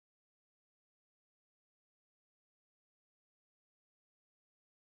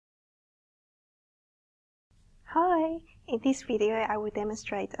Hi! In this video I will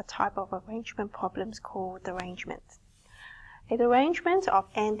demonstrate a type of arrangement problems called derangement. A derangement of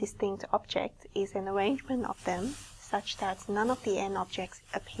n distinct objects is an arrangement of them such that none of the n objects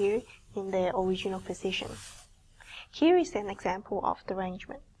appear in their original position. Here is an example of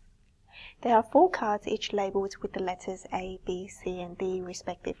derangement. There are 4 cards each labelled with the letters A, B, C and D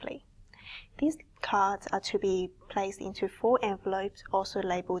respectively. These cards are to be placed into 4 envelopes also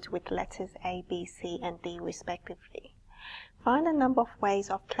labelled with the letters A, B, C and D respectively. Find the number of ways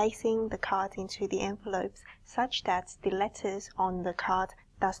of placing the cards into the envelopes such that the letters on the card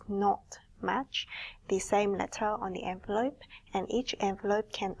does not match the same letter on the envelope, and each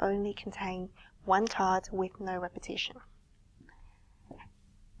envelope can only contain 1 card with no repetition.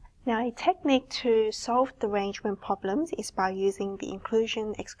 Now, a technique to solve derangement problems is by using the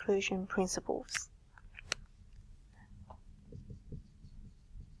inclusion-exclusion principles.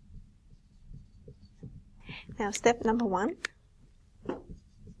 Now, step number 1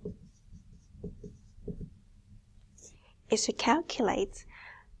 is to calculate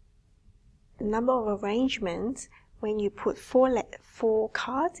the number of arrangements when you put 4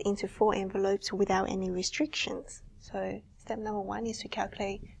 cards into 4 envelopes without any restrictions. So, step number 1 is to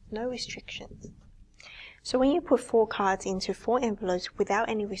calculate no restrictions. So when you put 4 cards into 4 envelopes without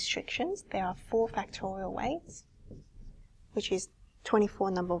any restrictions, there are 4 factorial ways, which is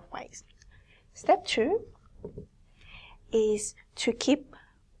 24 number of ways. Step 2 is to keep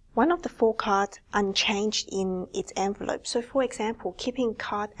one of the 4 cards unchanged in its envelope. So for example, keeping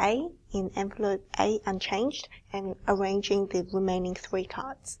card A in envelope A unchanged and arranging the remaining 3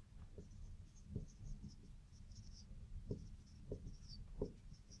 cards.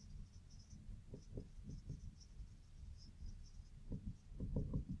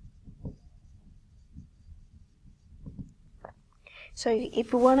 So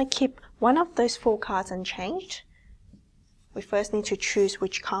if we want to keep one of those 4 cards unchanged, we first need to choose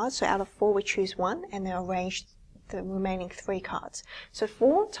which card. So out of 4 we choose 1 and then arrange the remaining 3 cards. So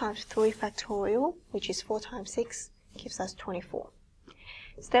 4 times 3 factorial, which is 4 times 6, gives us 24.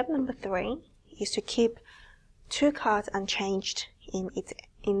 Step number 3 is to keep 2 cards unchanged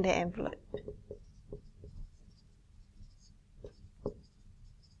in their envelope.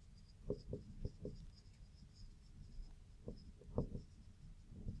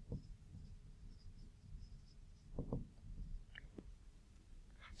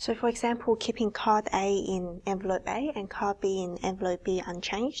 So for example, keeping card A in envelope A and card B in envelope B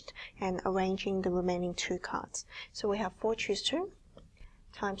unchanged and arranging the remaining 2 cards. So we have 4 choose 2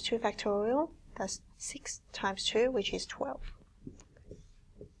 times 2 factorial, that's 6 times 2, which is 12.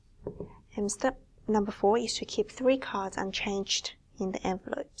 And step number 4 is to keep 3 cards unchanged in the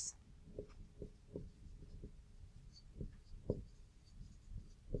envelopes.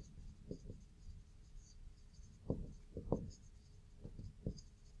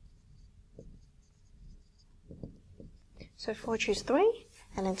 So 4 choose 3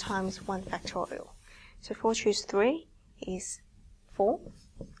 and then times 1 factorial. So 4 choose 3 is 4.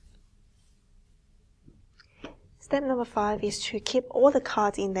 Step number 5 is to keep all the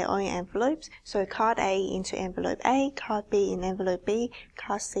cards in their own envelopes. So card A into envelope A, card B in envelope B,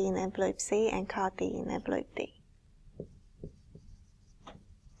 card C in envelope C, and card D in envelope D.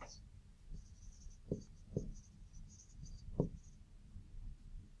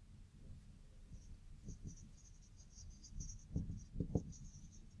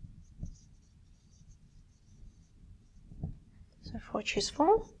 So 4 choose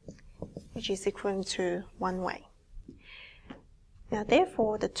 4, which is equivalent to 1 way. Now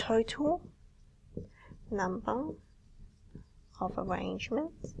therefore, the total number of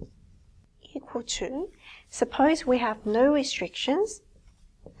arrangements equal to, suppose we have no restrictions,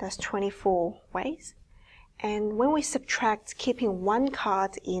 that's 24 ways, and when we subtract keeping 1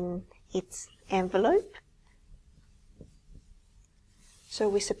 card in its envelope, so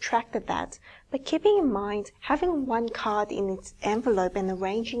we subtracted that, but keeping in mind having 1 card in its envelope and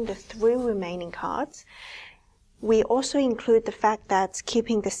arranging the 3 remaining cards, we also include the fact that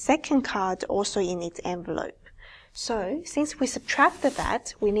keeping the 2nd card also in its envelope. So since we subtracted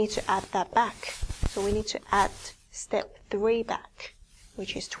that, we need to add that back. So we need to add step 3 back,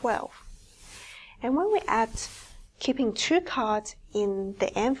 which is 12. And when we add keeping 2 cards in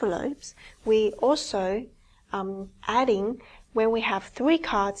the envelopes, we also adding when we have 3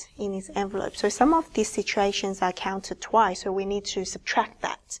 cards in its envelope. So some of these situations are counted twice, so we need to subtract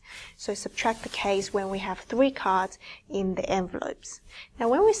that. So subtract the case when we have 3 cards in the envelopes. Now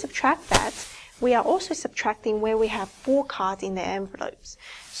when we subtract that, we are also subtracting where we have 4 cards in the envelopes.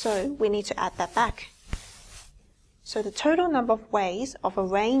 So we need to add that back. So the total number of ways of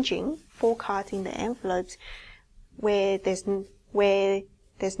arranging 4 cards in the envelopes where there's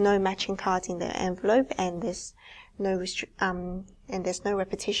no matching cards in the envelope and there's no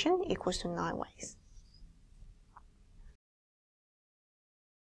repetition equals to 9 ways.